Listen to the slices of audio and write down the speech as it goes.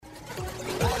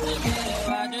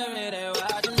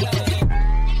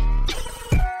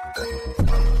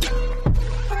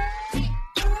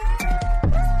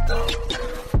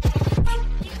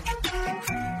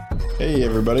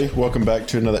everybody. Welcome back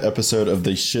to another episode of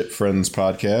the Shit Friends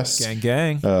podcast. Gang,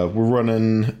 gang. We're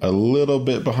running a little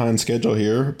bit behind schedule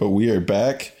here, but we are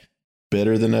back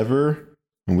better than ever.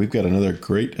 And we've got another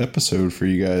great episode for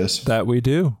you guys. That we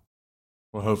do.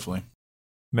 Well, hopefully.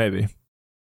 Maybe.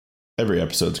 Every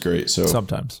episode's great. So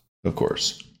sometimes. Of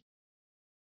course.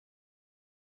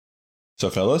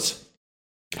 So, fellas,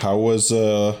 how was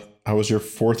your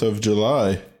 4th of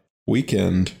July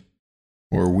weekend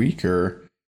or weeker?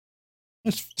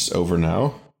 It's over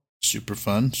now. Super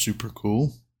fun, super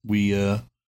cool. We had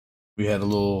a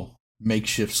little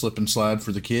makeshift slip and slide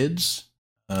for the kids.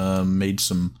 Made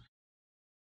some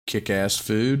kick-ass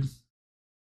food.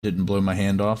 Didn't blow my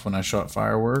hand off when I shot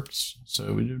fireworks,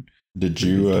 so we did. Did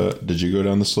you go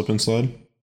down the slip and slide?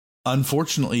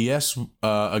 Unfortunately, yes,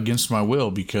 against my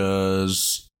will,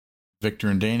 because Victor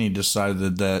and Danny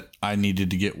decided that I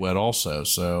needed to get wet also.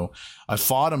 So I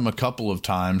fought them a couple of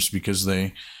times because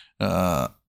I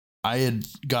had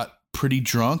got pretty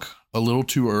drunk a little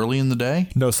too early in the day.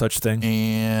 No such thing.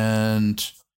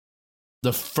 And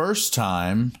the first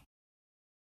time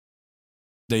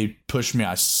they pushed me,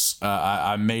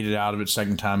 I made it out of it.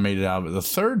 Second time, made it out of it. The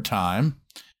third time,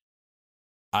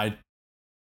 I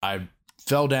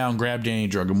fell down, grabbed Danny,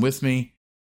 drug him with me,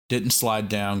 didn't slide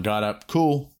down, got up,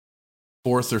 cool.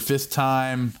 Fourth or fifth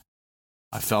time,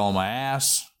 I fell on my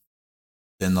ass.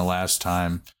 Then the last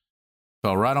time,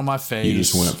 fell right on my face. You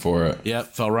just went for it. Yep,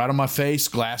 fell right on my face.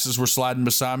 Glasses were sliding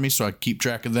beside me, so I keep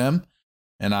track of them.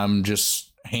 And I'm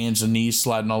just hands and knees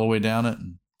sliding all the way down it.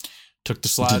 And took the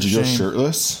slide. Did you go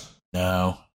shirtless?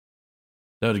 No.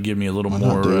 That would give me a little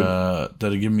more.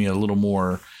 That'd give me a little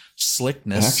more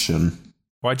slickness. Action.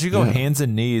 Why'd you go hands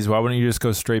and knees? Why wouldn't you just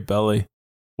go straight belly?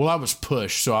 Well, I was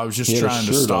pushed, so I was just trying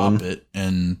to stop it,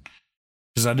 and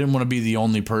because I didn't want to be the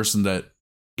only person that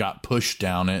got pushed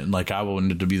down it, and like I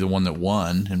wanted to be the one that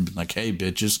won, and like, hey,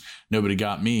 bitches, nobody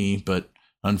got me, but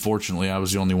unfortunately, I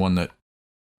was the only one that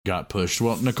got pushed.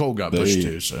 Well, Nicole got pushed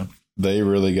too, so they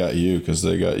really got you because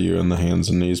they got you in the hands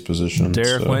and knees position.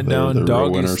 Derek went down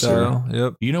doggy style.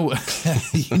 Yep. You know what?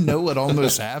 You know what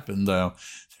almost happened though.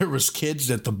 There was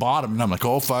kids at the bottom, and I'm like,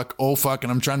 oh fuck,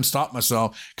 and I'm trying to stop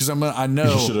myself because I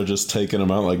know you should have just taken them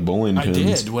out like bowling pins. I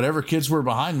did. Whatever kids were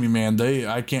behind me, man,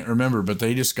 I can't remember, but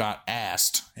they just got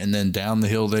assed, and then down the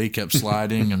hill they kept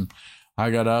sliding, and I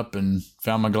got up and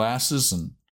found my glasses,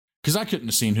 and because I couldn't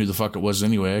have seen who the fuck it was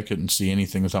anyway, I couldn't see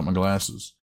anything without my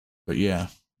glasses. But yeah,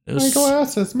 my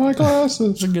glasses. It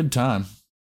was a good time.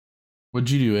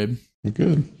 What'd you do, Abe?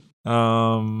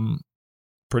 Good.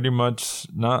 Pretty much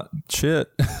not shit.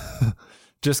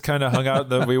 Just kind of hung out.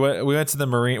 We went to the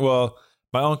marine. Well,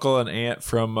 my uncle and aunt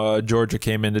from Georgia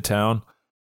came into town,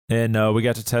 and we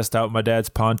got to test out my dad's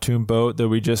pontoon boat that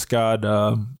we just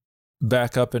got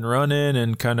back up and running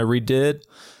and kind of redid.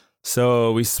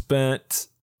 So we spent,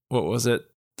 what was it,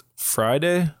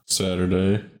 Friday?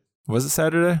 Saturday. Was it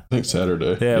Saturday? I think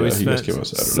Saturday. Yeah, we spent came out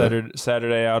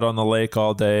Saturday out on the lake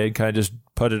all day and kind of just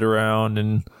putted around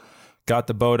and got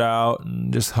the boat out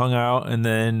and just hung out. And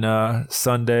then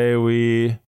Sunday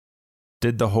we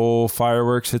did the whole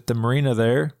fireworks at the marina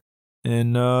there.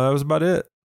 And that was about it.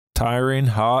 Tiring,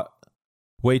 hot,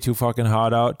 way too fucking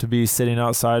hot out to be sitting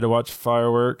outside to watch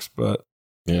fireworks, but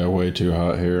yeah, way too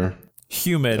hot here.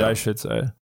 Humid, yeah. I should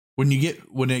say. When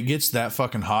it gets that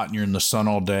fucking hot and you're in the sun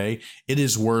all day, it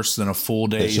is worse than a full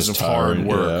days of hard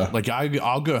work. Yeah. Like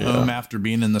I'll go home after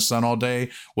being in the sun all day,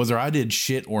 whether I did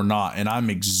shit or not, and I'm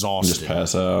exhausted. Just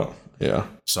pass out. Yeah.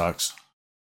 Sucks.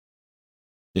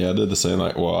 Yeah, I did the same.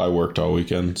 I worked all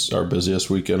weekend. It's our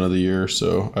busiest weekend of the year.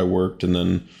 So I worked, and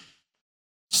then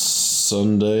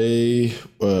Sunday,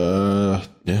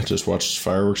 just watched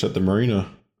fireworks at the marina.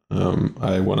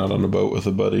 I went out on a boat with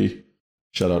a buddy.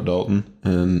 Shout out Dalton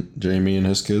and Jamie and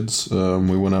his kids.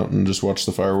 We went out and just watched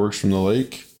the fireworks from the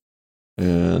lake,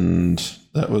 and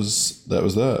that was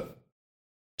that.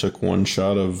 Took one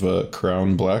shot of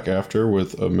Crown Black after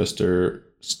with a Mr.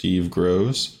 Steve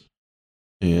Groves,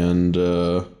 and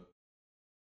that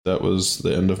was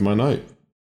the end of my night.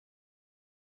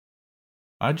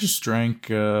 I just drank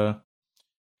kind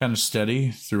of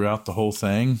steady throughout the whole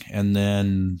thing, and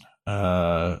then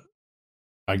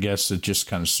I guess it just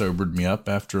kind of sobered me up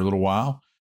after a little while.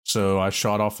 So I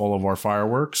shot off all of our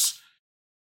fireworks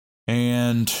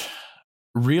and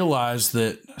realized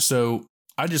that. So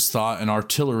I just thought an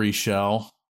artillery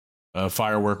shell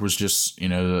firework was just,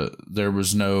 there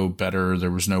was no better,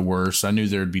 there was no worse. I knew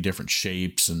there'd be different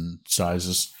shapes and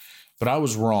sizes, but I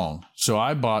was wrong. So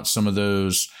I bought some of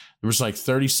those. There was like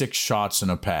 36 shots in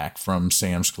a pack from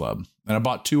Sam's Club, and I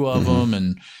bought 2 of them,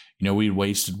 and we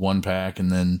wasted 1 pack,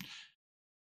 and then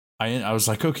I was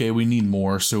like, okay, we need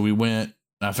more. So we went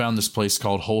I found this place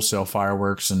called Wholesale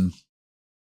Fireworks, and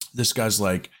this guy's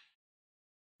like,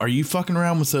 "Are you fucking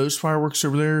around with those fireworks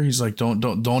over there?" He's like,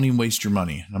 "Don't even waste your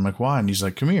money." And I'm like, "Why?" And he's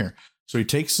like, "Come here." So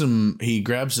he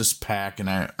grabs this pack, and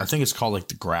I think it's called like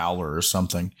the Growler or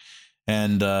something.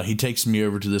 And he takes me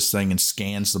over to this thing and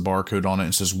scans the barcode on it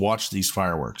and says, "Watch these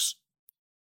fireworks."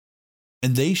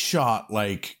 And they shot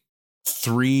like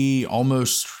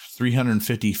almost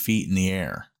 350 feet in the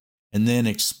air and then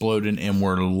exploded and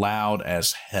were loud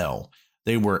as hell.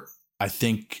 They were, I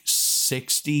think,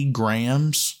 60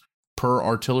 grams per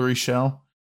artillery shell.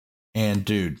 And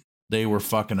dude, they were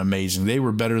fucking amazing. They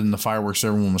were better than the fireworks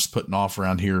everyone was putting off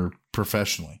around here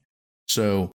professionally.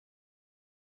 So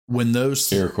when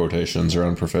those air quotations are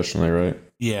unprofessionally, right?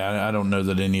 Yeah, I don't know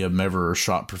that any of them ever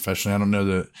shot professionally. I don't know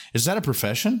that. Is that a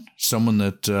profession? Someone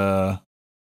that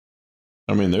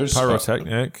I mean, there's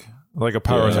pyrotechnic, like a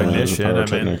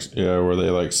pyrotechnician. Where they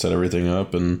like set everything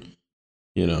up, and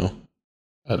you know,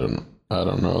 I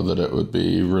don't know that it would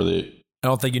be really. I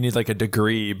don't think you need like a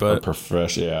degree, but a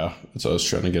profession. Yeah, that's what I was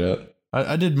trying to get at.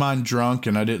 I did mine drunk,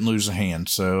 and I didn't lose a hand,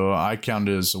 so I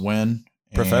counted it as a win.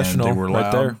 Professional, they were loud.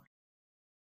 right there.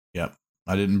 Yep,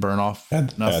 I didn't burn off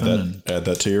nothing. Add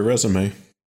that to your resume.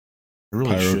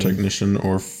 Really pyrotechnician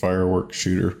or firework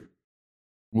shooter.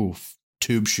 Oof.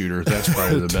 Tube shooter. That's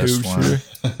probably the best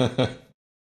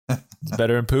one. It's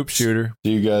better than poop shooter.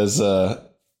 Do you guys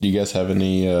have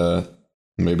any,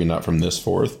 maybe not from this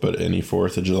 4th, but any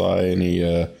 4th of July,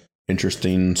 any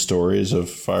interesting stories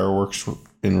of fireworks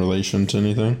in relation to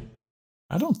anything?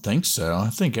 I don't think so.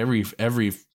 I think every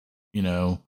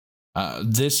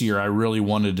this year I really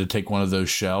wanted to take one of those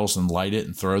shells and light it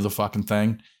and throw the fucking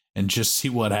thing and just see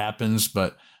what happens.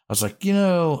 But I was like,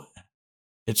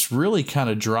 it's really kind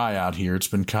of dry out here. It's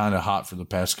been kind of hot for the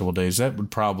past couple of days. That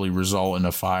would probably result in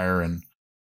a fire and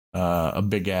a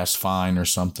big ass fine or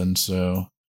something. So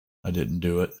I didn't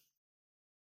do it.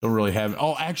 Don't really have.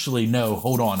 Oh, actually, no.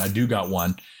 Hold on. I do got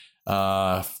one.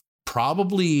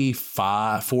 Probably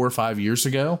 4 or 5 years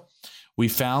ago, we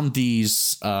found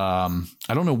these. I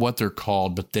don't know what they're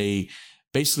called, but they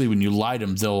basically, when you light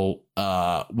them, they'll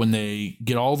when they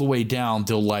get all the way down,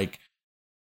 they'll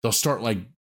start like.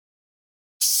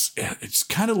 It's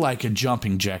kind of like a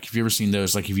jumping jack. Have you ever seen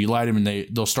those? Like if you light them and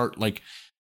they'll start like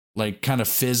kind of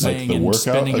fizzing like and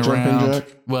spinning around. Jack?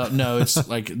 Well, no, it's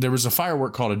like there was a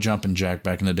firework called a jumping jack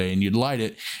back in the day, and you'd light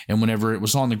it, and whenever it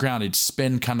was on the ground, it'd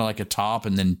spin kind of like a top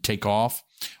and then take off.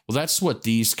 Well, that's what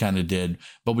these kind of did.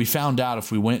 But we found out if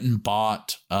we went and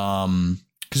bought,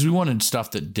 because we wanted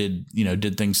stuff that did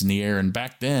things in the air, and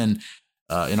back then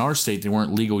in our state they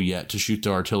weren't legal yet to shoot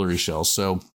the artillery shells,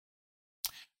 so.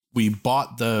 We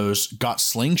bought those, got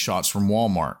slingshots from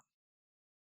Walmart,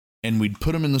 and we'd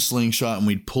put them in the slingshot and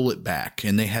we'd pull it back.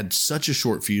 And they had such a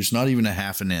short fuse, not even a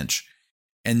half an inch.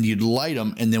 And you'd light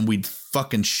them and then we'd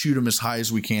fucking shoot them as high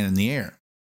as we can in the air.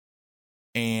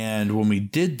 And when we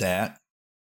did that,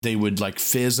 they would like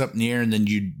fizz up in the air and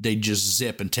then they'd just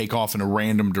zip and take off in a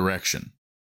random direction.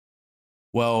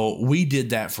 Well, we did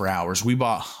that for hours. We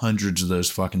bought hundreds of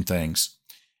those fucking things.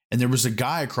 And there was a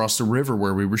guy across the river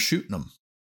where we were shooting them.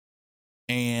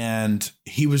 And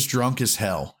he was drunk as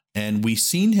hell. And we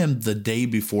seen him the day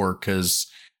before because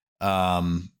I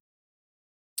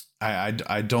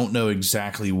don't know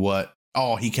exactly what.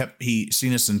 Oh, he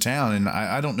seen us in town. And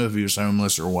I don't know if he was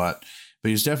homeless or what, but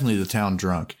he was definitely the town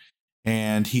drunk.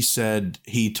 And he said,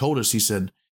 it's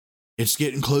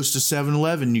getting close to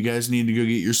 7-Eleven. You guys need to go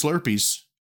get your Slurpees.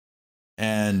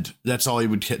 And that's all he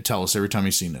would tell us every time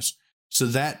he seen us. So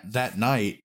that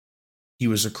night, he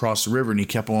was across the river and he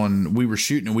kept on, we were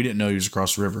shooting and we didn't know he was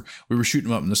across the river. We were shooting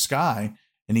him up in the sky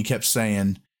and he kept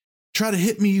saying, "Try to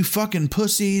hit me, you fucking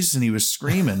pussies." And he was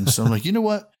screaming. So I'm like, you know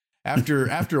what? After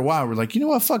a while, we're like, you know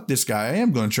what? Fuck this guy. I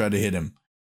am going to try to hit him.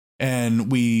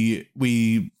 And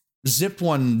we zipped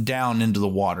one down into the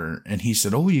water and he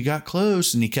said, "Oh, you got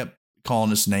close." And he kept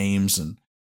calling us names. And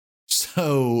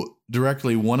so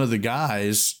directly one of the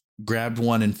guys grabbed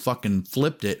one and fucking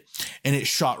flipped it, and it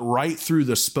shot right through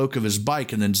the spoke of his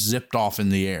bike and then zipped off in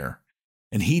the air.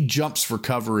 And he jumps for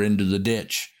cover into the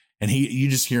ditch, and you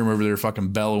just hear him over there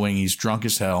fucking bellowing. He's drunk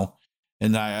as hell.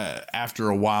 And after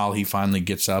a while, he finally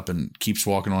gets up and keeps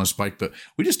walking on his bike. But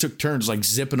we just took turns like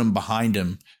zipping him behind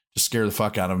him to scare the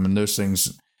fuck out of him. And those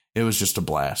things, it was just a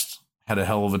blast. Had a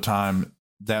hell of a time.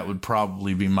 That would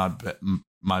probably be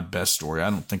my best story. I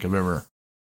don't think I've ever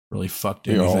really fucked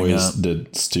anything up. We always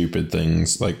did stupid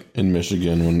things. Like in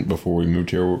Michigan, before we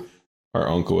moved here, our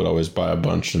uncle would always buy a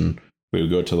bunch, and we would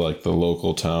go to like the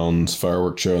local town's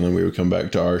fireworks show, and then we would come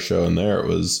back to our show, and there it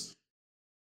was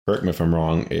correct me if I'm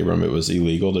wrong, Abram, it was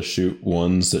illegal to shoot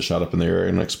ones that shot up in the air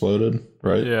and exploded,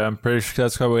 right? Yeah, I'm pretty sure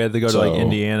that's why we had to go to like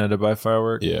Indiana to buy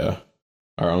fireworks. Yeah.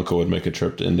 Our uncle would make a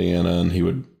trip to Indiana and he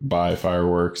would buy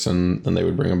fireworks and then they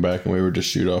would bring them back and we would just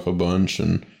shoot off a bunch.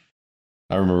 And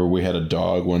I remember we had a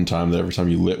dog one time that every time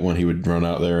you lit one, he would run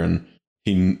out there and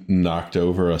he knocked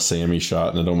over a Sammy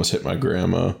shot and it almost hit my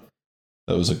grandma.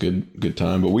 That was a good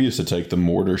time. But we used to take the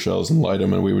mortar shells and light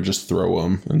them and we would just throw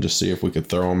them and just see if we could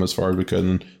throw them as far as we could.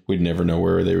 And we'd never know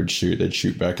where they would shoot. They'd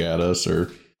shoot back at us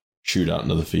or shoot out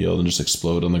into the field and just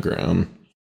explode on the ground.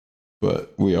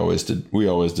 But we always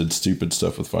did stupid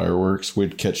stuff with fireworks.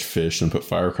 We'd catch fish and put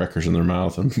firecrackers in their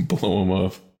mouth and blow them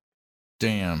up.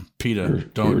 Damn,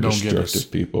 PETA, don't get us.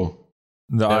 People.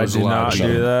 No, I did not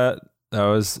do that. That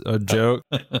was a joke.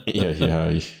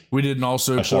 Yeah. We didn't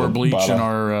also pour bleach in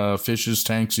our fish's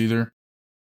tanks either.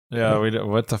 Yeah, we did.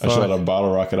 What the fuck? I shot a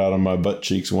bottle rocket out of my butt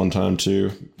cheeks one time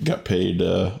too. Got paid,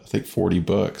 I think $40.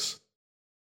 It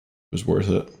was worth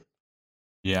it.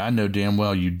 Yeah, I know damn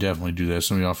well you definitely do that.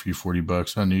 Somebody offer you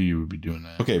 $40. I knew you would be doing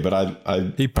that. Okay,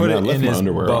 but he put it in his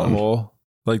butthole, on.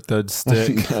 Like the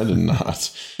stick. I did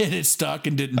not. And it stuck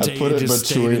and didn't take it. Just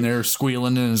stayed in there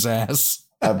squealing in his ass.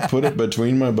 I put it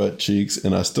between my butt cheeks,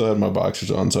 and I still had my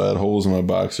boxers on, so I had holes in my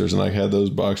boxers, and I had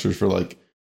those boxers for like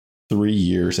 3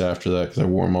 years after that because I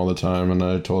wore them all the time, and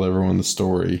I told everyone the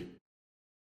story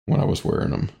when I was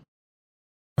wearing them.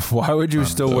 Why would you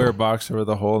still wear a boxer with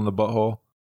a hole in the butthole?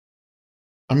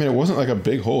 I mean, it wasn't like a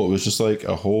big hole. It was just like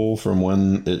a hole from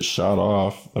when it shot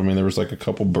off. I mean, there was like a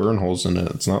couple burn holes in it.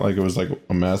 It's not like it was like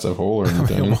a massive hole or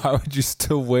anything. I mean, why would you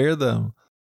still wear them?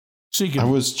 So you could, I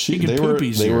was cheap. They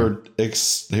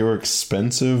were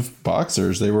expensive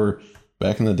boxers. They were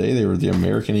back in the day. They were the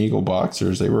American Eagle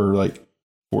boxers. They were like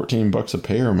 $14 a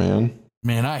pair, man.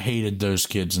 Man, I hated those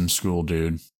kids in school,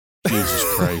 dude.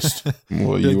 Jesus Christ!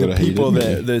 Well, you would have hated people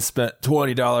me. that spent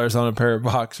 $20 on a pair of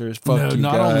boxers. Fuck no, you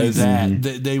not guys. only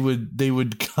that, they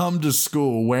would come to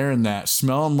school wearing that,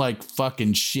 smelling like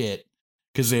fucking shit.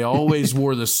 Because they always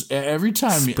wore this every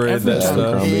time.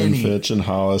 Abercrombie and Fitch and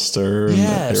Hollister and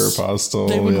Aeropostale.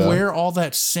 They would wear all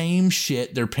that same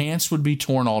shit. Their pants would be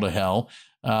torn all to hell.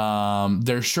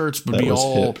 Their shirts would be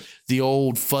all hip. The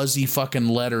old fuzzy fucking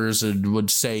letters that would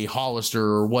say Hollister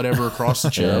or whatever across the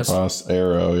chest.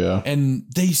 Aero, yeah. And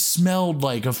they smelled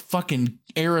like a fucking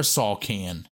aerosol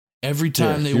can every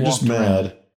time they walked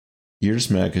around. You're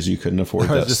just mad because you couldn't afford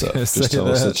that stuff. Just tell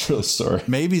us the true story.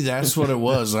 Maybe that's what it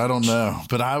was. I don't know.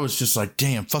 But I was just like,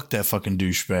 damn, fuck that fucking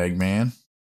douchebag, man.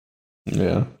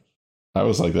 Yeah. I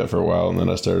was like that for a while, and then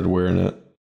I started wearing it.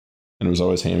 And it was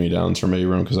always hand-me-downs from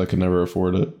Abram because I could never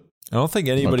afford it. I don't think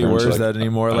anybody wears that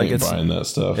anymore. Like it's buying that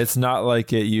stuff. It's not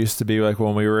like it used to be like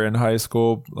when we were in high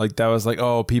school. Like that was like,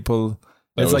 oh, people...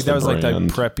 It's like that was like that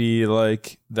preppy,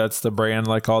 like that's the brand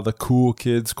like all the cool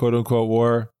kids, quote unquote,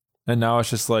 wore. And now it's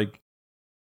just like,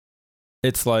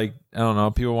 it's like, I don't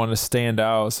know, people want to stand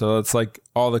out. So it's like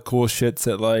all the cool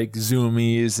shits at like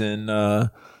Zoomies and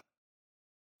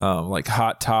like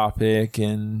Hot Topic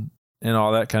and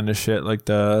all that kind of shit. Like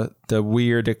the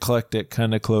weird eclectic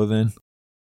kind of clothing.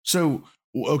 So,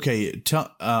 okay,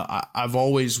 I've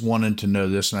always wanted to know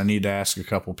this and I need to ask a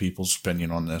couple people's opinion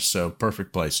on this. So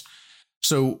perfect place.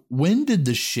 So when did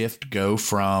the shift go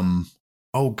from,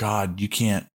 oh God,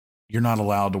 you're not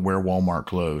allowed to wear Walmart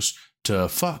clothes to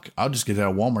fuck, I'll just get that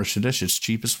at Walmart shit. That shit's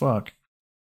cheap as fuck.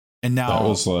 And now that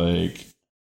was like,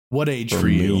 what age for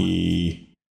you?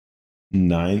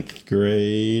 9th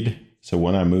grade. So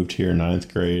when I moved here,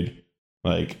 9th grade,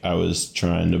 like I was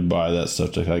trying to buy that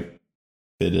stuff to like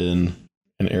fit in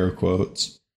air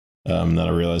quotes. Then I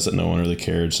realized that no one really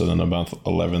cared. So then about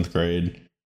 11th grade,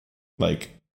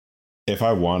 like if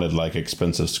I wanted like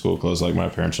expensive school clothes, like my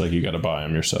parents were like, you got to buy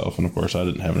them yourself. And of course I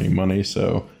didn't have any money.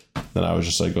 So then I was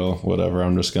just like, well, whatever.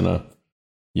 I'm just going to,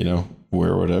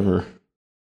 wear whatever.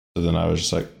 So then I was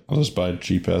just like, I'll just buy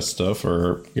cheap ass stuff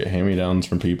or get hand-me-downs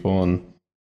from people. And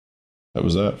that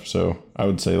was that. So I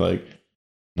would say like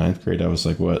 9th grade, I was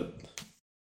like, what?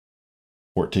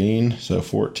 14. So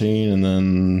 14 and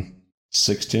then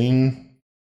 16,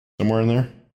 somewhere in there.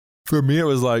 For me, it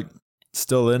was like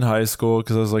still in high school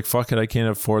because I was like, fuck it, I can't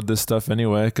afford this stuff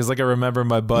anyway. Because like I remember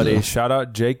my buddy, shout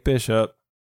out Jake Bishop.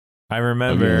 I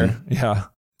remember,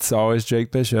 it's always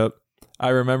Jake Bishop. I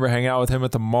remember hanging out with him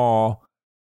at the mall,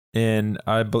 and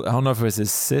I don't know if it was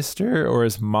his sister or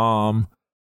his mom,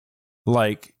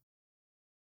 like,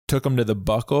 took him to the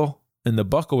Buckle, and the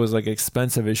Buckle was like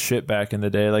expensive as shit back in the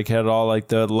day. Like, had all like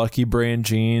the Lucky Brand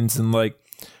jeans and like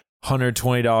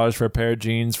 $120 for a pair of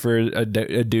jeans for a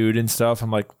dude and stuff.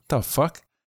 I'm like, what the fuck?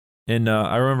 And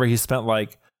I remember he spent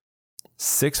like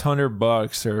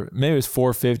 $600 or maybe it was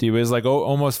 $450. It was like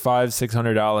almost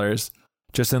 $600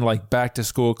 just in like back to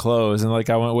school clothes. And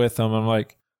like I went with them. I'm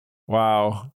like,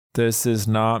 wow, this is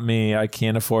not me. I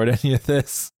can't afford any of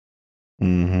this.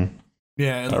 Mm-hmm.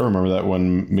 Yeah. I remember that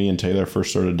when me and Taylor first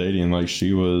started dating, like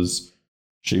she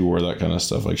wore that kind of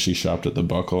stuff. Like she shopped at the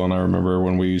Buckle. And I remember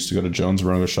when we used to go to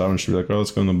Jonesboro and go shopping, she'd be like, oh,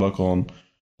 let's go in the Buckle. And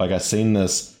like I seen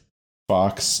this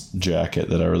Fox jacket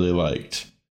that I really liked.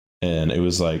 And it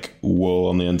was like wool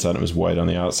on the inside. It was white on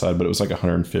the outside, but it was like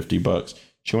 $150.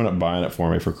 She went up buying it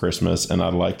for me for Christmas. And I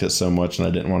liked it so much and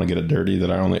I didn't want to get it dirty that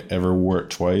I only ever wore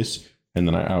it twice. And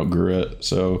then I outgrew it.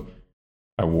 So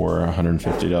I wore a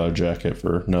 $150 jacket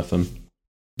for nothing.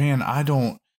 Man,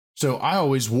 so I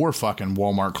always wore fucking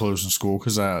Walmart clothes in school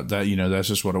because that's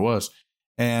just what it was.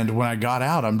 And when I got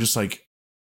out, I'm just like,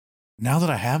 now that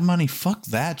I have money, fuck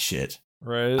that shit.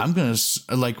 Right. I'm going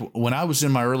to, like, when I was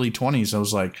in my early 20s, I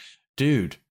was like,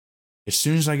 dude, as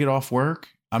soon as I get off work,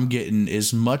 I'm getting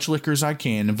as much liquor as I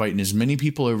can, inviting as many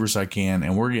people over as I can,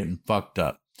 and we're getting fucked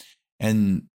up.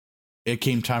 And it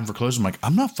came time for clothes. I'm like,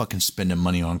 I'm not fucking spending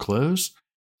money on clothes.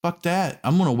 Fuck that.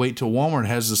 I'm going to wait till Walmart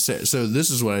has the set. So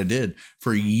this is what I did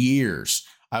for years.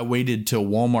 I waited till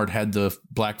Walmart had the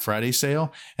Black Friday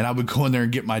sale, and I would go in there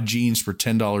and get my jeans for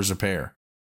 $10 a pair.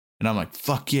 And I'm like,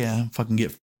 fuck yeah, fucking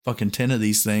get fucking 10 of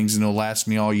these things and it'll last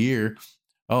me all year.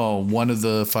 Oh, one of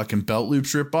the fucking belt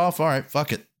loops rip off. All right,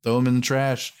 fuck it. Throw them in the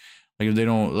trash. Like if they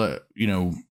don't,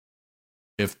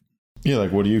 if. Yeah,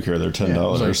 like what do you care? They're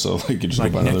 $10. So like you just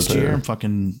like go buy another next pair. year I'm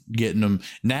fucking getting them.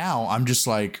 Now I'm just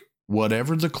like,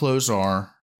 whatever the clothes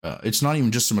are, it's not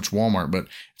even just so much Walmart, but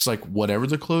it's like whatever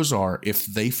the clothes are, if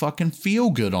they fucking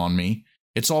feel good on me,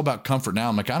 it's all about comfort now.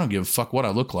 I'm like, I don't give a fuck what I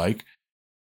look like.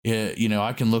 Yeah,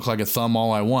 I can look like a thumb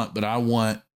all I want, but I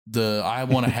want to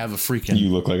have a freaking. You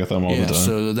look like a thumb all the time.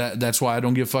 So that's why I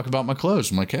don't give a fuck about my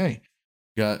clothes. I'm like, hey,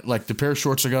 got like the pair of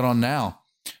shorts I got on now.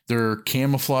 They're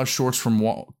camouflage shorts from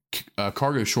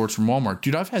cargo shorts from Walmart.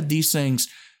 Dude, I've had these things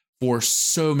for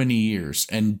so many years,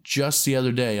 and just the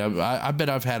other day, I bet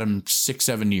I've had them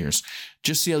 6-7 years.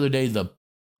 Just the other day,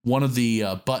 one of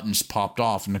the buttons popped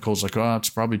off, and Nicole's like, "Oh, it's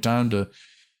probably time to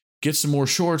get some more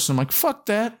shorts." And I'm like, fuck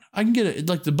that. I can get it.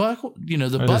 Like the button,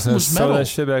 the button was metal. Sew that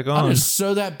shit back on. I just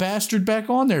sew that bastard back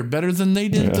on there better than they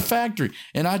did at the factory.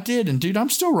 And I did. And dude, I'm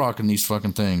still rocking these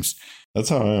fucking things. That's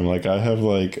how I am. Like I have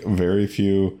like very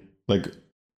few, like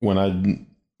when I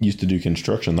used to do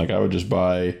construction, like I would just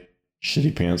buy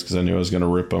shitty pants because I knew I was going to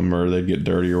rip them or they'd get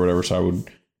dirty or whatever. So I would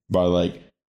buy like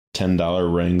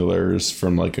 $10 Wranglers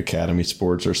from like Academy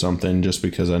Sports or something just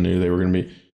because I knew they were going to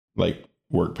be like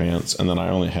work pants. And then I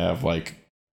only have like,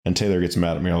 and Taylor gets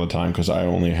mad at me all the time because I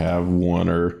only have 1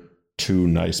 or 2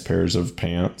 nice pairs of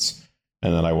pants,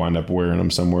 and then I wind up wearing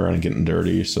them somewhere and getting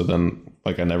dirty. So then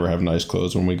like I never have nice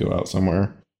clothes when we go out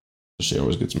somewhere. She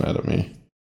always gets mad at me.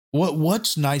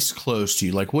 What's nice clothes to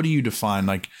you? Like what do you define?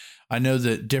 Like I know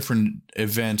that different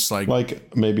events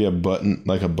like maybe a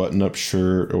button-up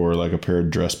shirt or like a pair of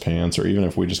dress pants, or even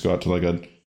if we just go out to like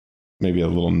maybe a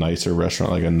little nicer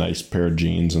restaurant, like a nice pair of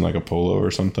jeans and like a polo or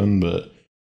something. But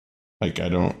like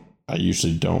I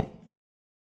usually don't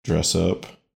dress up.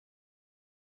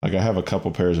 Like I have a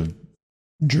couple pairs of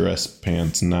dress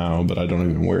pants now, but I don't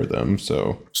even wear them.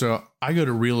 So I go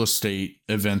to real estate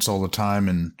events all the time,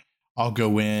 and I'll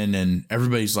go in and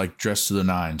everybody's like dressed to the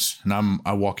nines, and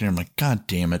I walk in and I'm like, God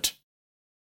damn it.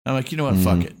 I'm like, you know what?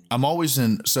 Fuck it. I'm always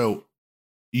in. So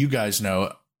you guys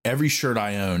know every shirt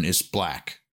I own is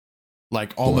black.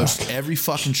 Like almost every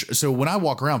fucking. So when I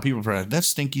walk around, people are like, that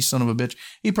stinky son of a bitch.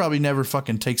 He probably never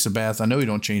fucking takes a bath. I know he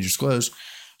don't change his clothes.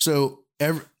 So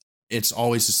it's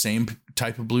always the same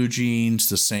type of blue jeans,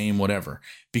 the same whatever.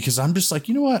 Because I'm just like,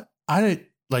 you know what?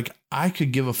 I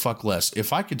could give a fuck less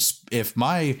if I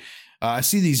I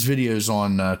see these videos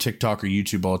on TikTok or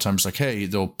YouTube all the time. It's like, hey,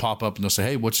 they'll pop up and they'll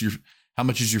say, hey, how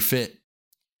much is your fit?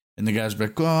 And the guys be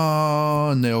like,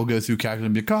 oh, and they'll go through calculating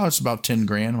and be like, oh, it's about 10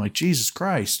 grand. I'm like, Jesus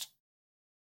Christ.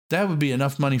 That would be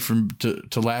enough money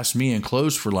to last me in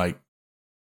clothes for like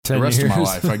the rest of my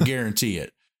life. I guarantee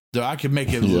it. I could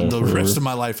make it the rest of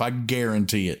my life. I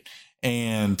guarantee it.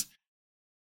 And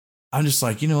I'm just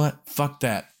like, you know what? Fuck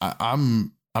that.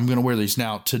 I'm going to wear these.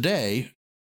 Now today,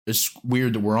 it's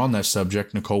weird that we're on that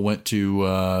subject. Nicole went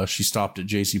to, she stopped at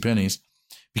JCPenney's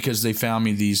because they found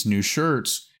me these new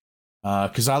shirts.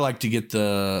 Cause I like to get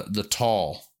the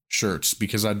tall shirts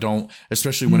because I don't,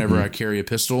 especially whenever I carry a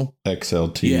pistol.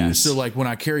 XLTs. Yeah. So like when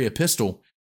I carry a pistol,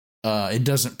 it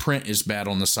doesn't print as bad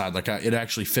on the side. Like it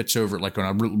actually fits over it. Like when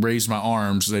I raise my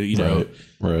arms, you know.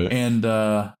 Right.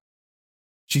 And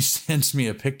she sends me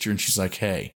a picture and she's like,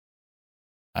 hey,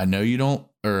 I know you don't,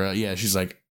 she's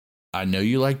like, I know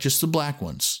you like just the black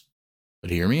ones,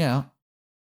 but hear me out.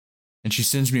 And she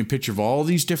sends me a picture of all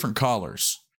these different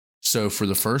collars. So for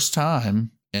the first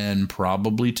time in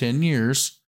probably 10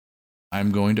 years,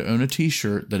 I'm going to own a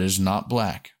t-shirt that is not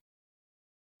black.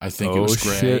 I think it was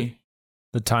gray. Shit.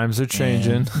 The times are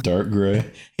changing. Dark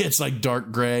gray. It's like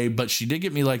dark gray, but she did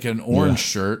get me like an orange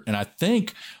shirt. And I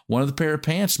think one of the pair of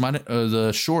pants,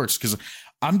 the shorts, because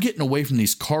I'm getting away from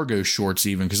these cargo shorts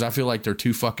even because I feel like they're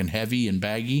too fucking heavy and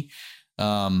baggy.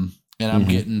 And I'm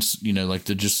getting, like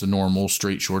the normal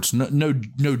straight shorts. No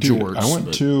Dude, jorts.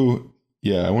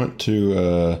 I went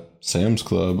to Sam's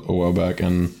Club a while back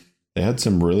and they had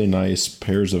some really nice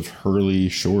pairs of Hurley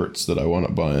shorts that I wound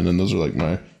up buying. And those are like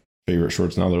my favorite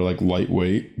shorts now. They're like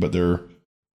lightweight, but they're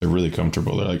really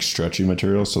comfortable. They're like stretchy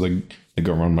material. So they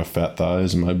go around my fat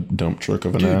thighs and my dump truck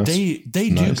of an ass. They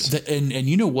nice. do. And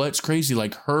you know what's crazy?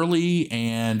 Like Hurley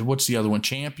and what's the other one?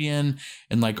 Champion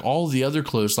and like all the other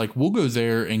clothes. Like we'll go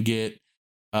there and get,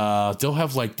 they'll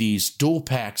have like these dual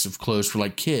packs of clothes for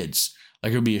like kids.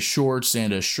 Like it would be a shorts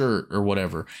and a shirt or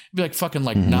whatever. It'd be like fucking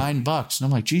like $9. And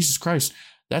I'm like, Jesus Christ,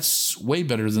 that's way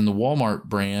better than the Walmart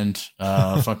brand,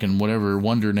 fucking whatever,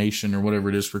 Wonder Nation or whatever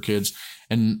it is for kids.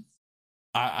 And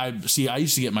I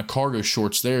used to get my cargo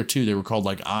shorts there too. They were called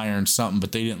like Iron something,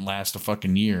 but they didn't last a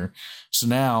fucking year. So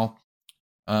now,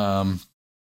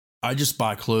 I just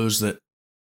buy clothes that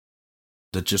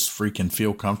just freaking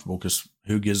feel comfortable because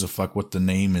who gives a fuck what the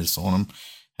name is on them?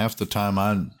 Half the time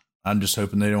I'm just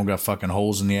hoping they don't got fucking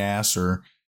holes in the ass or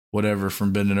whatever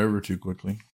from bending over too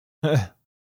quickly.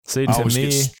 See,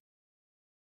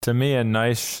 to me, a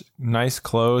nice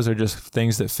clothes are just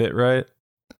things that fit right.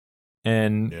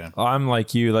 And I'm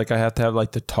like you, like I have to have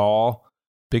like the tall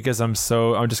because I'm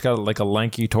just got like a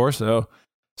lanky torso.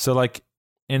 So like,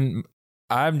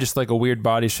 I'm just like a weird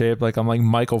body shape. Like I'm like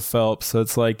Michael Phelps. So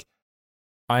it's like,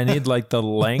 I need like the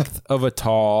length of a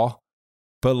tall,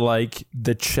 but like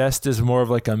the chest is more of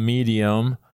like a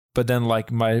medium, but then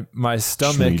like my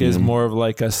stomach is more of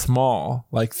like a small,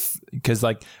 like, cause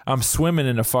like I'm swimming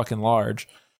in a fucking large.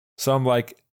 So I'm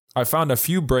like, I found a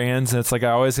few brands and it's like,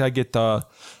 I always gotta get the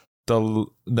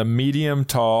medium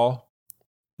tall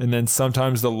and then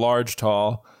sometimes the large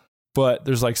tall, but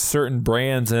there's like certain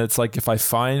brands and it's like, if I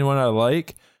find one I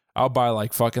like, I'll buy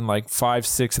like fucking like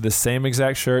 5-6 of the same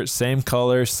exact shirt, same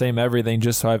color, same everything,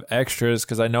 just so I have extras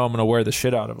because I know I'm going to wear the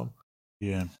shit out of them.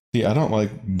 Yeah. See, I don't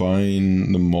like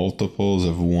buying the multiples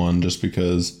of one just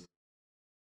because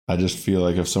I just feel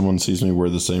like if someone sees me wear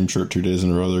the same shirt 2 days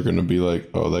in a row, they're going to be like,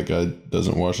 oh, that guy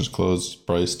doesn't wash his clothes,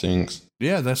 probably stinks.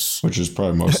 Yeah, which is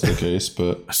probably most of the case.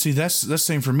 But see, that's the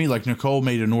same for me. Like Nicole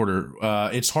made an order.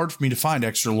 It's hard for me to find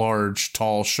extra large,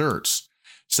 tall shirts.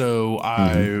 So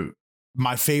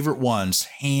my favorite ones,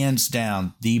 hands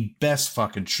down, the best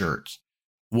fucking shirt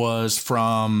was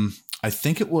from, I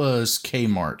think it was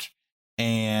Kmart.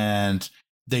 And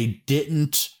they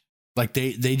didn't, like,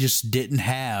 they just didn't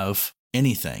have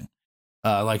anything.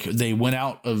 Like they went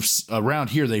out of around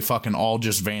here, they fucking all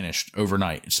just vanished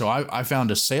overnight. So I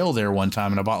found a sale there one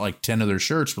time and I bought like 10 of their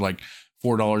shirts for like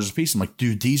 $4 a piece. I'm like,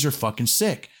 dude, these are fucking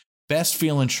sick. Best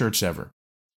feeling shirts ever.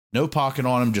 No pocket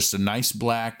on them, just a nice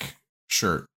black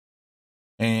shirt.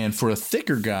 And for a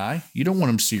thicker guy, you don't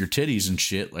want him to see your titties and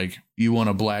shit. Like you want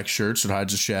a black shirt so it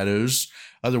hides the shadows.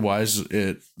 Otherwise,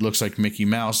 it looks like Mickey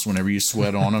Mouse whenever you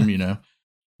sweat on him,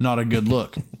 not a good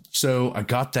look. So I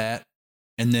got that.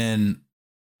 And then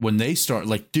when they start,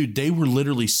 like, dude, they were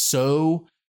literally so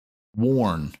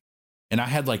worn. And I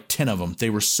had like 10 of them.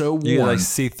 They were so worn. You like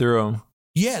see through them.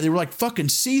 Yeah, they were like fucking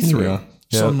see-through. Yeah.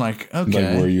 So I'm like,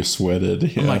 okay. Like where you sweated.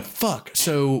 Yeah. I'm like, fuck.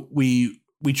 So we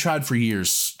tried for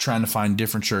years trying to find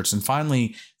different shirts. And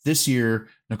finally, this year,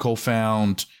 Nicole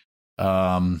found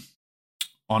on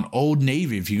Old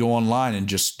Navy, if you go online and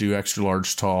just do extra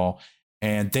large tall,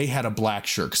 and they had a black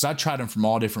shirt. Because I tried them from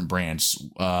all different brands,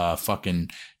 fucking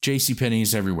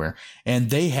JCPenney's everywhere. And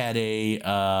they had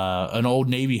an Old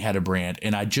Navy had a brand,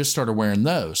 and I just started wearing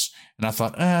those. And I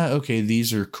thought, okay,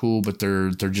 these are cool, but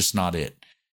they're just not it.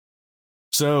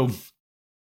 So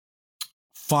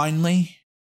finally,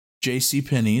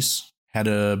 JCPenney's had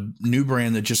a new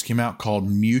brand that just came out called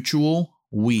Mutual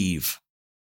Weave.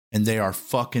 And they are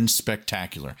fucking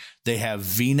spectacular. They have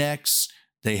V-necks.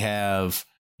 They have,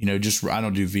 I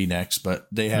don't do V-necks, but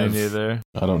they have. Me neither.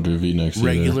 I don't do V-necks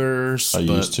regulars. I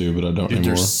used to, but I don't anymore.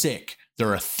 They're sick.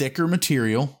 They're a thicker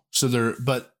material. So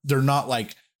they're not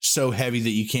like so heavy that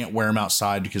you can't wear them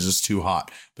outside because it's too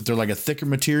hot. But they're like a thicker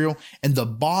material. And the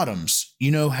bottoms,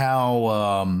 you know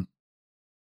how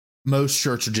most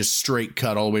shirts are just straight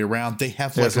cut all the way around. They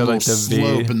have like a little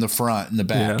slope in the front and the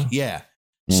back. Yeah.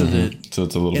 so that so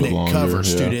it's a little and bit it longer.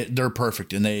 covers, yeah. dude. They're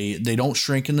perfect, and they don't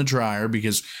shrink in the dryer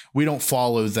because we don't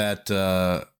follow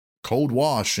that cold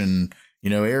wash and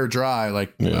air dry.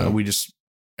 Like we just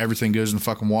everything goes in the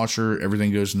fucking washer,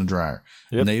 everything goes in the dryer,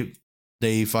 and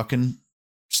they fucking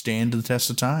stand the test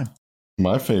of time.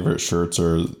 My favorite shirts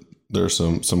are there's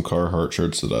some Carhartt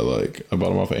shirts that I like. I bought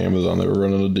them off of Amazon. They were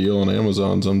running a deal on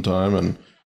Amazon sometime, and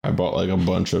I bought like a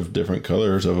bunch of different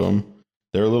colors of them.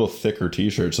 They're a little thicker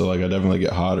t-shirts, so like I definitely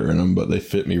get hotter in them, but they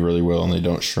fit me really well and they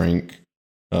don't shrink.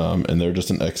 And they're just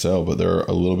an XL, but they're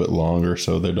a little bit longer,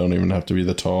 so they don't even have to be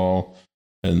the tall.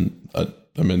 And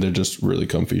I mean, they're just really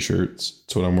comfy shirts.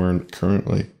 It's what I'm wearing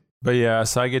currently. But yeah,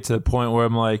 so I get to the point where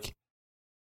I'm like,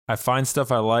 I find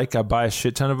stuff I like, I buy a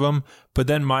shit ton of them, but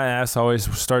then my ass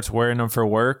always starts wearing them for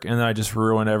work, and then I just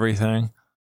ruin everything.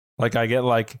 Like I get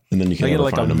like, and then you can I get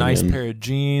like a nice again. pair of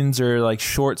jeans or like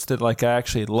shorts that like I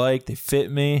actually like, they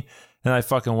fit me, and I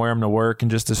fucking wear them to work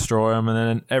and just destroy them, and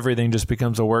then everything just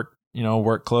becomes a work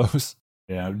clothes.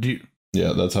 Yeah,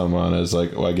 yeah, that's how mine is.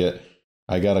 Like,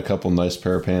 I got a couple nice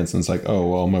pair of pants, and it's like, oh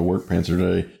well, my work pants are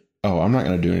today. Oh, I'm not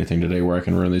gonna do anything today where I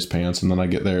can ruin these pants, and then I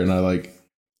get there and I like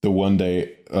the one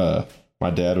day, my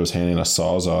dad was handing a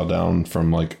Sawzall down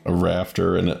from like a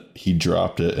rafter, and he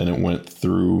dropped it, and it went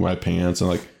through my pants and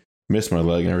like missed my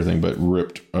leg and everything, but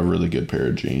ripped a really good pair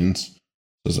of jeans.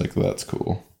 I was like, that's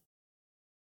cool.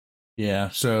 Yeah,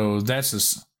 so that's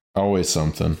just always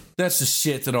something. That's the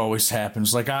shit that always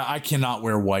happens. Like I cannot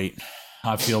wear white.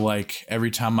 I feel like every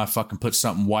time I fucking put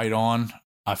something white on,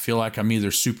 I feel like I'm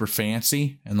either super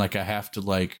fancy and like I have to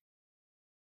like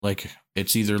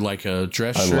it's either like a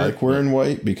dress shirt. I like wearing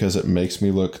white because it makes me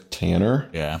look tanner.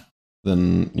 Yeah.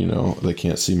 Then, they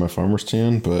can't see my farmer's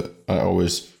tan, but I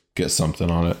always get something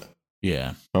on it.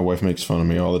 Yeah. My wife makes fun of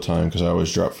me all the time because I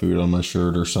always drop food on my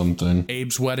shirt or something.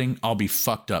 Abe's wedding, I'll be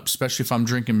fucked up, especially if I'm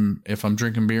drinking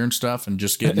beer and stuff and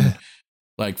just getting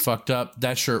like fucked up.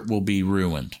 That shirt will be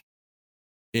ruined.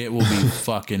 It will be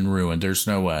fucking ruined. There's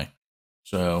no way.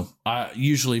 So I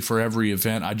usually for every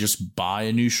event, I just buy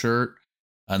a new shirt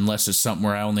unless it's something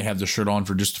where I only have the shirt on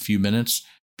for just a few minutes,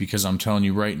 because I'm telling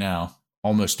you right now,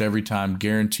 almost every time,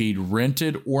 guaranteed,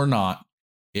 rented or not,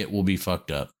 it will be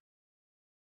fucked up.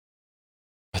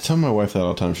 I tell my wife that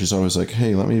all the time. She's always like,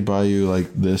 hey, let me buy you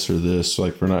like this or this.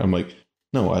 Like for night. I'm like,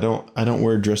 no, I don't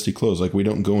wear dressy clothes. Like we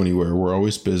don't go anywhere. We're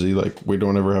always busy. Like we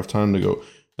don't ever have time to go.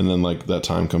 And then like that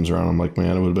time comes around. I'm like,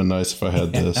 man, it would have been nice if I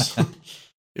had this.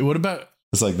 What about?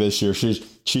 It's like this year.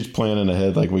 She's planning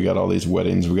ahead. Like we got all these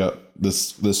weddings. We got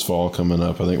this fall coming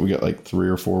up. I think we got like 3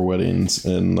 or 4 weddings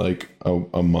in like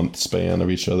a month span of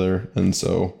each other. And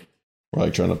so we're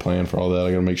like trying to plan for all that.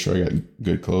 I got to make sure I got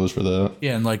good clothes for that.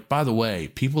 Yeah. And like, by the way,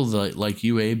 people that like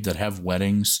you, Abe, that have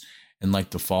weddings in like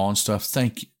the fall and stuff,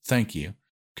 thank you.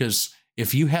 Because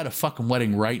if you had a fucking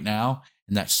wedding right now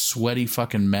in that sweaty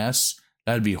fucking mess,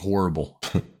 that'd be horrible.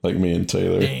 Like me and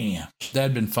Taylor. Damn.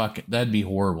 That'd be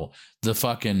horrible. The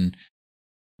fucking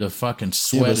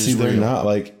sweat but see, is they're real. not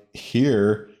like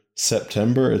here.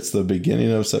 September, it's the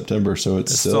beginning of September, so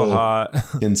it's still hot.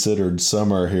 Considered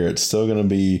summer here. It's still going to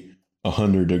be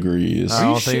 100 degrees. I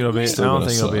don't think it'll be. I don't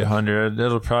think it'll be suck. 100.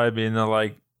 It'll probably be in the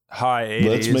like high 80s.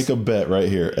 Let's make a bet right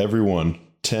here, everyone.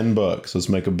 $10. Let's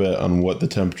make a bet on what the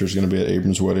temperature is going to be at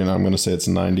Abram's wedding. I'm going to say it's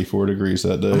 94 degrees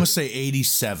that day. I'm going to say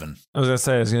 87. I was going to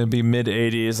say it's going to be mid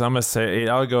 80s. I'm going to say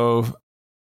I'll go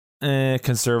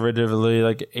conservatively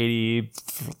like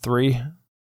 83.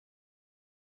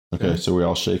 Okay, so we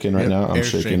all shaking right now? I'm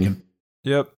shaking.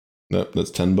 Yep. Nope,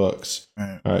 that's $10.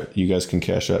 All right, you guys can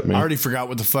cash at me. I already forgot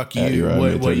what the fuck At your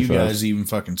Rodney what you 35. guys even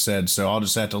fucking said, so I'll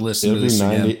just have to listen It'll to this be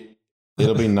 90. again.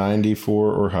 It'll be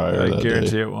 94 or higher. I that guarantee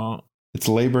day. it won't. It's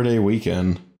Labor Day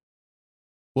weekend.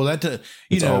 Well,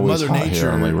 It's always Mother hot here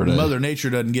on Labor Day. Mother Nature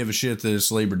doesn't give a shit that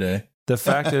it's Labor Day. The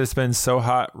fact that it's been so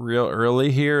hot real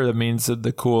early here, that means that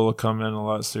the cool will come in a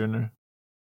lot sooner.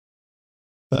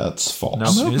 That's false.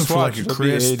 I'm hoping just for like watch, a it'll be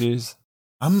crisp. 80s.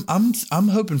 I'm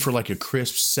hoping for like a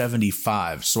crisp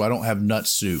 75, so I don't have nut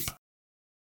soup.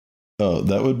 Oh,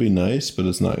 that would be nice, but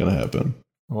it's not going to happen.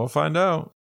 We'll find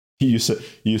out. You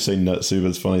say nut soup.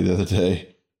 It's funny, the other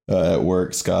day at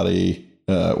work, Scotty,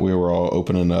 we were all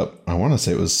opening up. I want to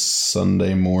say it was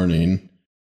Sunday morning,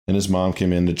 and his mom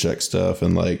came in to check stuff,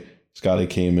 and like Scotty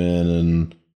came in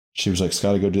and she was like,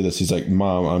 "Scotty, go do this." He's like,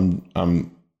 "Mom,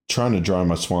 I'm trying to dry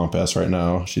my swamp ass right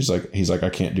now." He's like, "I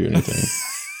can't do anything."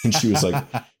 And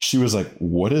she was like,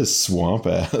 "What is swamp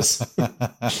ass?"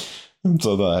 And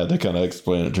so I had to kind of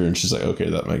explain it to her, and she's like, "Okay,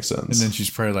 that makes sense." And then she's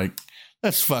probably like,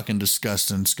 "That's fucking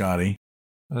disgusting, Scotty."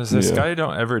 This guy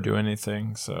don't ever do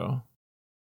anything, so.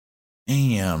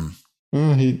 Damn.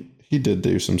 Well, he did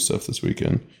do some stuff this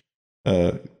weekend.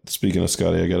 Speaking of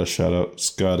Scotty, I got to shout out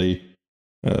Scotty,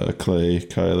 Clay,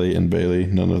 Kylie, and Bailey.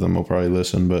 None of them will probably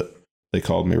listen, but they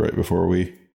called me right before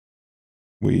we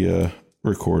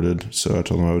recorded, so I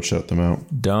told them I would shout them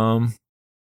out. Dumb.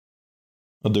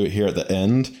 I'll do it here at the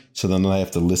end, so then I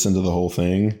have to listen to the whole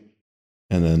thing,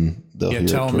 and then they'll hear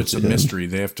tell it them it's a the end. mystery.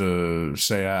 They have to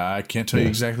say, I can't tell you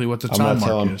exactly what the time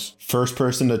mark is. First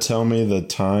person to tell me the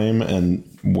time and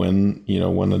when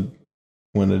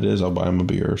it is, I'll buy them a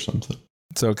beer or something.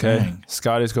 It's okay. Dang.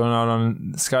 Scotty's going out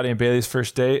on Scotty and Bailey's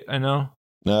first date, I know.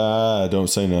 Don't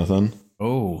say nothing.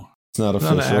 Oh. It's not It's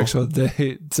official. not an actual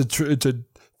date. It's a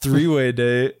three-way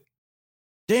date.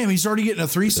 Damn, he's already getting a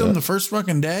threesome the first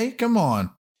fucking day? Come on.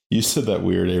 You said that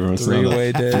weird, Abram. It's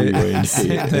Three-way not a date. three-way date.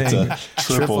 Same It's thing. a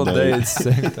triple date. date.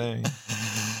 Same thing.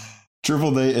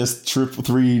 Triple date is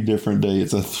three different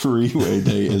dates. A three-way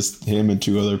date is him and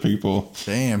two other people.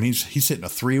 Damn, he's hitting a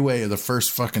three-way the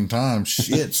first fucking time.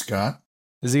 Shit, Scott.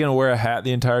 Is he going to wear a hat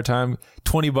the entire time?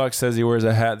 $20 says he wears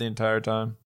a hat the entire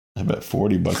time. I bet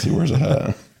 $40 he wears a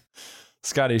hat.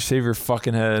 Scotty, shave your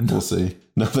fucking head. We'll see.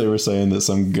 No, they were saying that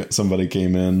somebody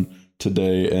came in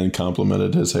today and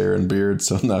complimented his hair and beard,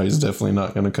 so now he's definitely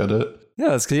not going to cut it. Yeah,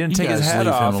 that's because he didn't You take his guys hat leave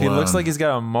him off. He looks alone. like he's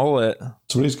got a mullet.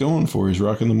 That's what he's going for. He's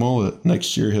rocking the mullet.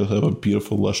 Next year, he'll have a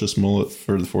beautiful, luscious mullet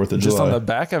for the 4th of Just July. on the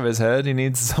back of his head. He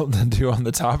needs something to do on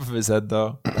the top of his head,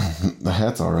 though. The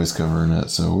hat's always covering it,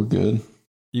 so we're good.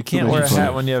 You can't It'll wear be a fun.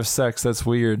 hat when you have sex. That's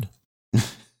weird.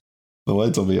 The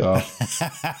lights will be off.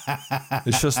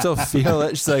 She'll still feel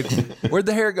it. She's like, where'd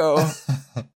the hair go?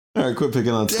 All right, quit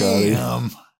picking on Scotty. Damn.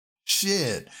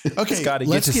 Shit. Okay, Scotty,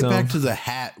 let's get get you back some. to the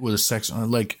hat with a sex on.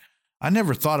 Like, I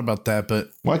never thought about that, but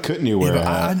Why couldn't you wear a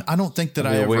hat? I don't think that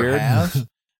That'd I be ever weird. have,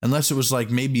 unless it was like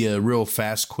maybe a real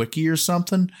fast quickie or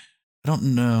something. I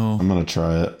don't know. I'm going to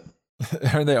try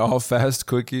it. Are they all fast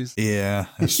quickies? Yeah,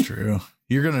 that's true.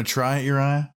 You're going to try it,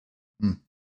 Uriah?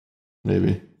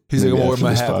 Maybe. He's Maybe like, wear after my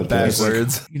this hat podcast.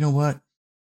 backwards. You know what?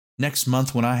 Next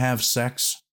month when I have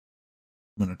sex,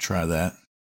 I'm going to try that.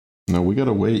 No, we got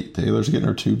to wait. Taylor's getting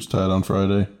her tubes tied on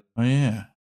Friday. Oh, yeah.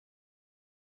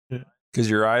 Because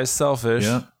your eye is selfish.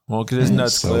 Yep. Won't get his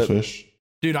nuts clipped. Selfish.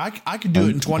 Dude, I could do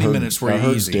it in 20 minutes I where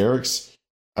heard easy.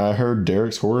 I heard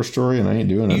Derek's horror story, and I ain't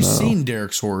doing it You've now. seen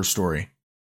Derek's horror story.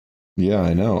 Yeah,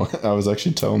 I know. I was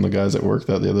actually telling the guys at work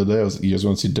that the other day. You guys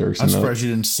want to see Derek's? I'm note? surprised you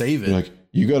didn't save You're it. like,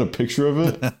 you got a picture of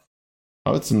it?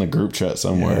 Oh, it's in the group chat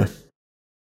somewhere.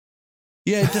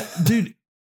 Yeah, dude.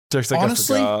 Just like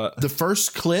Honestly, I forgot. the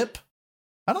first clip,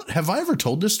 have I ever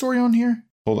told this story on here?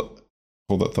 Hold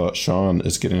that thought. Sean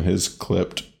is getting his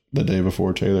clipped the day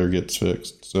before Taylor gets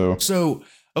fixed. So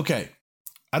Okay.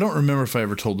 I don't remember if I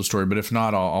ever told the story, but if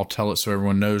not, I'll tell it so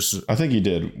everyone knows. I think you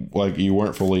did. Like, you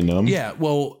weren't fully numb. Yeah,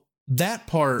 well, that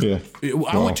part, Yeah.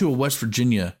 I went to a West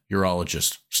Virginia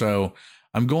urologist, so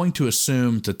I'm going to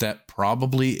assume that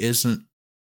probably isn't,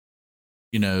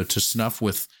 to snuff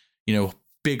with,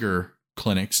 bigger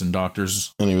clinics and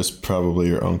doctors. And he was probably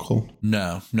your uncle.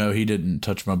 No, he didn't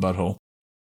touch my butthole,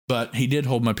 but he did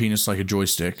hold my penis like a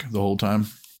joystick the whole time.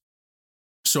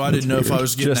 So I That's didn't know if weird. I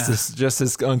was getting just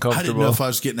as I didn't know uncomfortable. if I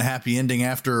was getting a happy ending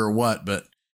after or what, but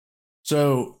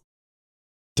so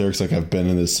Derek's like, I've been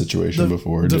in this situation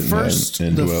before. the Didn't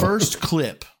end well. first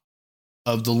clip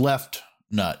of the left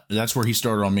nut, that's where he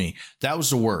started on me. That was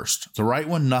the worst. The right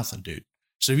one, nothing, dude.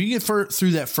 So if you get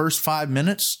through that first 5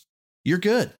 minutes, you're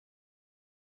good.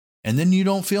 And then you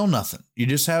don't feel nothing. You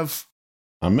just have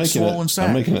I'm making swollen it. sack.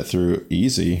 I'm making it through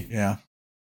easy. Yeah.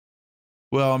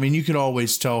 Well, I mean, you could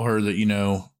always tell her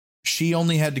that, she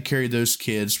only had to carry those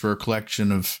kids for a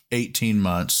collection of 18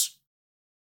 months.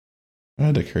 I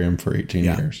had to carry him for 18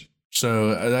 Yeah. years. So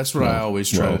that's what I always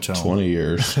try to tell 20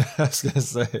 years. I was going to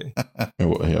say. I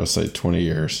would say 20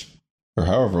 years. Or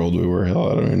however old we were. Hell,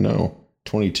 I don't even know.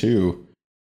 22.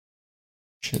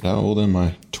 Shit, how old am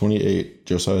I? 28.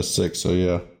 Josiah's 6, so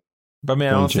yeah. But I mean,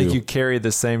 I don't think 22. you carry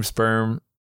the same sperm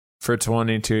for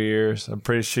 22 years. I'm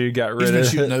pretty sure you got He's rid been of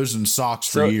shooting it. those in socks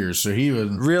for So- years. So he was.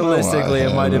 Realistically, Oh,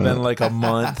 I it might have been haven't. like a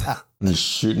month. I'm just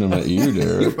shooting him at you, You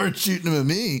Derek. weren't shooting him at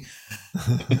me.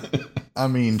 I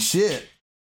mean, shit.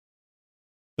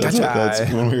 That's Gotcha.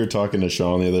 when we were talking to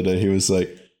Sean the other day. He was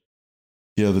like,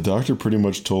 yeah, the doctor pretty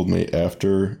much told me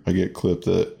after I get clipped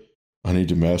that I need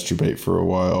to masturbate for a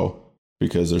while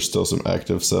because there's still some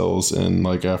active cells and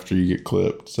like after you get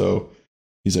clipped. So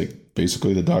he's like,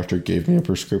 basically the doctor gave me a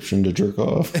prescription to jerk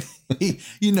off. It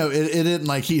isn't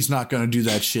like he's not going to do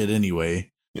that shit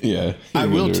anyway. Yeah. I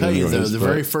will tell you, though, anyways, the but-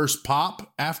 very first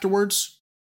pop afterwards,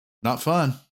 not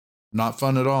fun. Not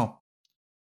fun at all.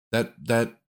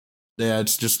 Yeah,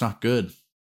 it's just not good.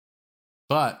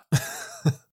 But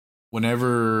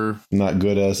whenever Not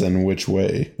good as in which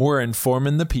way? We're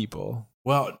informing the people.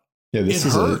 Well, Yeah, it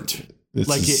hurt.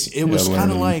 It was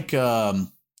kind of like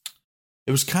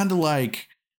it was kind of like,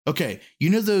 okay, you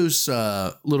know those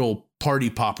little party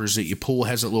poppers that you pull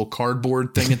has that little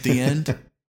cardboard thing at the end.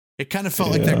 It kind of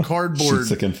felt like that cardboard.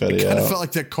 The confetti it kind of felt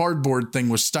like that cardboard thing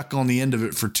was stuck on the end of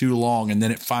it for too long, and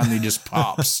then it finally just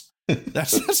pops.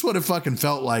 That's what it fucking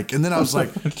felt like. And then I was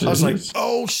like,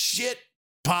 oh shit,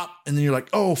 pop, and then you're like,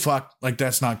 oh fuck, like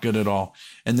that's not good at all.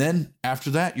 And then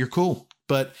after that, you're cool.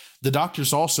 But the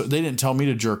doctors also, they didn't tell me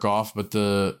to jerk off, but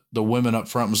the women up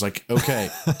front was like, okay,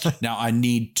 now I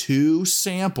need 2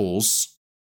 samples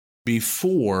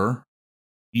before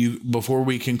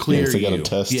we can clear you. They got to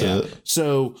test it.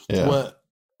 So what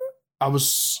I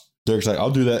was, Derek's like,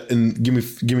 I'll do that and give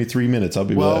me 3 minutes. I'll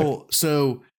be back. Well,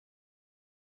 so,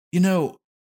 you know,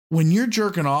 when you're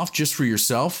jerking off just for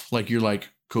yourself, like you're like,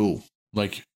 cool,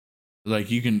 like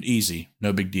you can easy,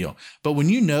 no big deal. But when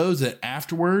you know that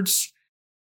afterwards,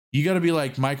 you got to be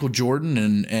like Michael Jordan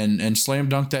and slam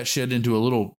dunk that shit into a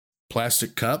little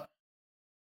plastic cup.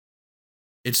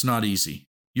 It's not easy.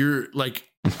 You're like,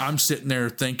 I'm sitting there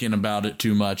thinking about it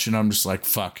too much, and I'm just like,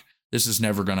 fuck, this is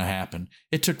never going to happen.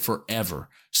 It took forever.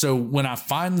 So when I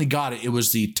finally got it, it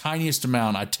was the tiniest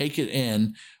amount. I take it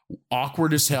in,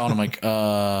 awkward as hell, and I'm like,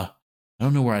 I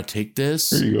don't know where I take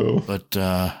this. Here you go. But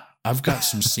I've got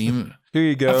some semen. Here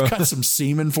you go. I've got some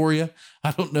semen for you.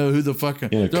 I don't know who the fuck.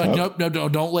 They're like, nope, no,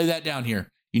 don't lay that down here.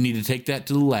 You need to take that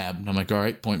to the lab. And I'm like, all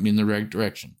right, point me in the right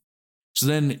direction. So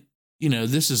then, you know,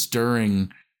 this is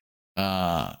during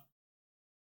right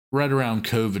around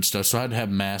COVID stuff. So I had to have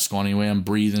a mask on anyway. I'm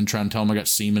breathing, trying to tell them I got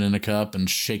semen in a cup and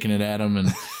shaking it at them. And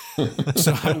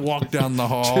so I walked down the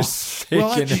hall.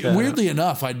 Well, actually, weirdly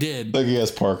enough, I did. Like he has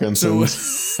Parkinson's.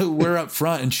 So we're up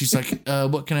front, and she's like,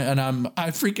 "What can I?" And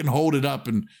I freaking hold it up,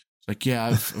 and it's like, "Yeah,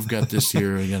 I've got this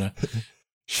here." I gotta.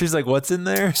 She's like, "What's in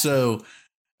there?" So,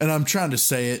 and I'm trying to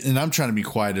say it, and I'm trying to be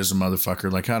quiet as a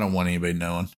motherfucker. Like I don't want anybody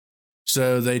knowing.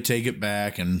 So they take it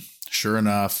back, and sure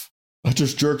enough, I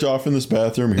just jerked off in this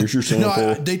bathroom. Here's your sample.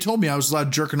 No, they told me I was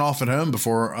allowed jerking off at home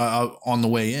before on the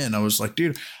way in. I was like,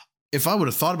 dude, if I would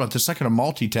have thought about this, I could have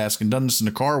multitasked and done this in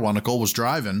the car while Nicole was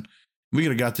driving. We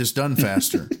could have got this done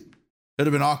faster. It'd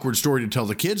have been an awkward story to tell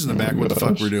the kids in the back what the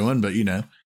fuck we're doing, but you know.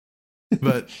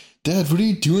 But Dad, what are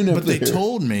you doing up there? But they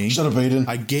told me. Shut up, Aiden.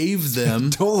 I gave them.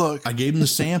 Don't look. I gave them the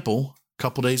sample. A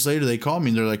couple days later, they called me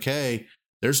and they're like, "Hey,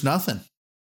 there's nothing.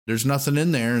 There's nothing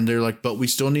in there." And they're like, "But we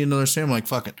still need another sample." I'm like,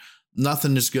 fuck it.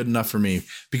 Nothing is good enough for me,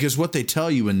 because what they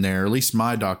tell you in there, at least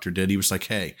my doctor did, he was like,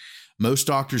 hey, most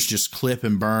doctors just clip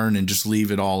and burn and just leave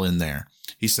it all in there.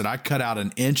 He said, I cut out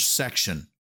an inch section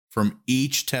from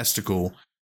each testicle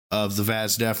of the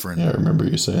vas deferens. Yeah, I remember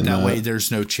you saying that. That way there's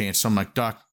no chance. So I'm like,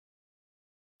 Doc,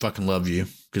 fucking love you,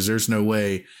 because there's no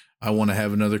way I want to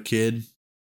have another kid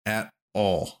at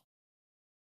all.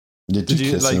 Did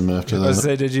you kiss him after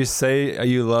that? Did you say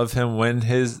you love him when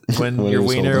your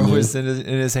wiener was in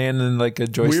his hand and like a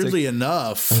joystick? Weirdly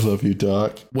enough, I love you,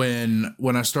 Doc. When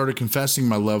I started confessing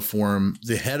my love for him,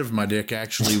 the head of my dick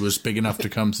actually was big enough to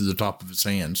come through the top of his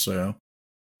hand. So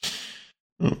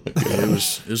it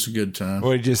was a good time.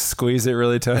 Or you just squeeze it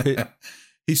really tight.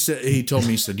 He told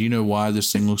me, you know why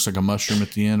this thing looks like a mushroom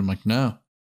at the end? I'm like, no.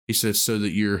 He said, so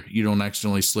that you don't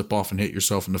accidentally slip off and hit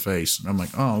yourself in the face. And I'm like,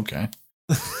 oh, okay.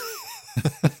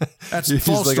 That's a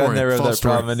false story. I never had that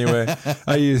problem anyway.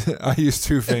 I use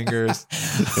 2 fingers.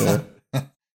 Yeah.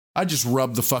 I just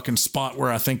rub the fucking spot where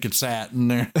I think it's at,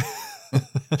 and there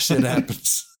shit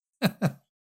happens.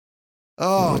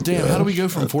 Oh damn! How do we go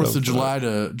from 4th of July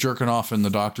to jerking off in the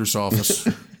doctor's office?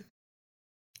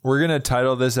 We're gonna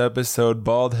title this episode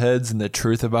 "Bald Heads and the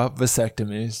Truth About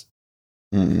Vasectomies."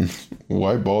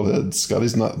 Why bald heads?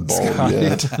 Scotty's not bald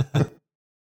yet.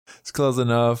 It's close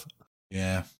enough.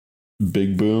 Yeah.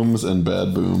 Big booms and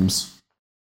bad booms.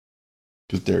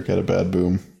 Because Derek had a bad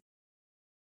boom.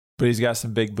 But he's got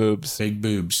some big boobs. Big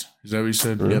boobs. Is that what you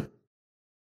said? Right. Yep.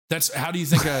 That's how do you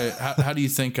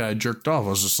think I jerked off? I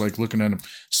was just like looking at him,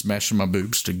 smashing my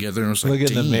boobs together, and I was like, look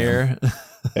in the mirror.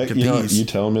 Heck, you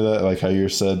telling me that, like how you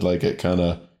said, like it kind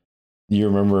of. You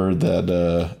remember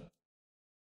that?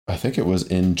 I think it was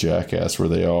in Jackass where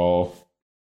they all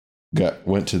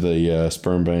went to the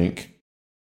sperm bank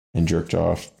and jerked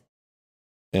off.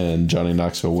 And Johnny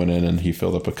Knoxville went in and he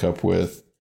filled up a cup with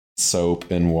soap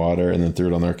and water and then threw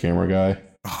it on their camera guy.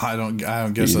 I don't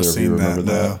guess I've seen that.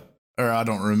 No. Or I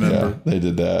don't remember. Yeah, they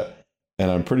did that.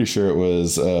 And I'm pretty sure it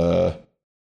was, I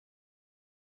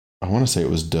want to say it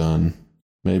was Dunn.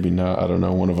 Maybe not. I don't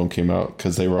know. One of them came out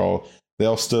because they all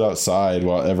stood outside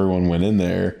while everyone went in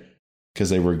there because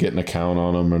they were getting a count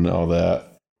on them and all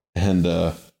that. And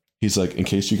he's like, in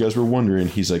case you guys were wondering,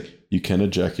 he's like, you can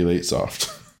ejaculate soft.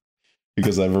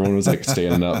 Because everyone was like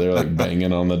standing out there like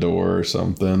banging on the door or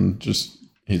something. Just,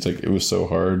 he's like, it was so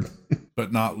hard.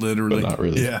 But not literally. But not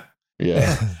really. Yeah.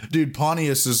 Yeah. Dude,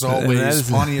 Pontius is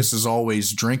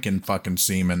always drinking fucking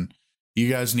semen. You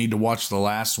guys need to watch the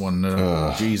last one.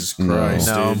 Jesus Christ.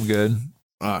 No, dude. I'm good.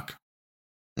 Fuck.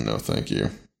 No, thank you.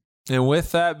 And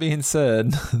with that being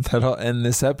said, that'll end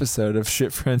this episode of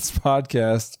Shit Friends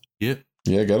Podcast. Yep.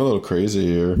 Yeah, I got a little crazy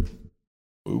here.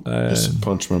 Oop, just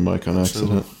punched my mic on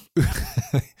accident.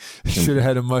 Should have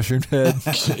had a mushroom head.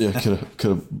 Yeah, could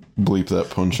have bleeped that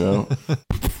punch out.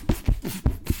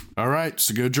 All right,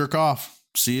 so go jerk off.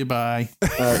 See you, bye. All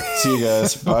right, see you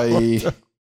guys. Bye.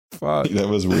 Fuck. That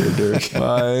was weird, Derek.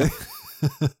 Bye.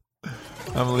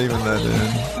 I'm leaving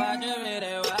that in.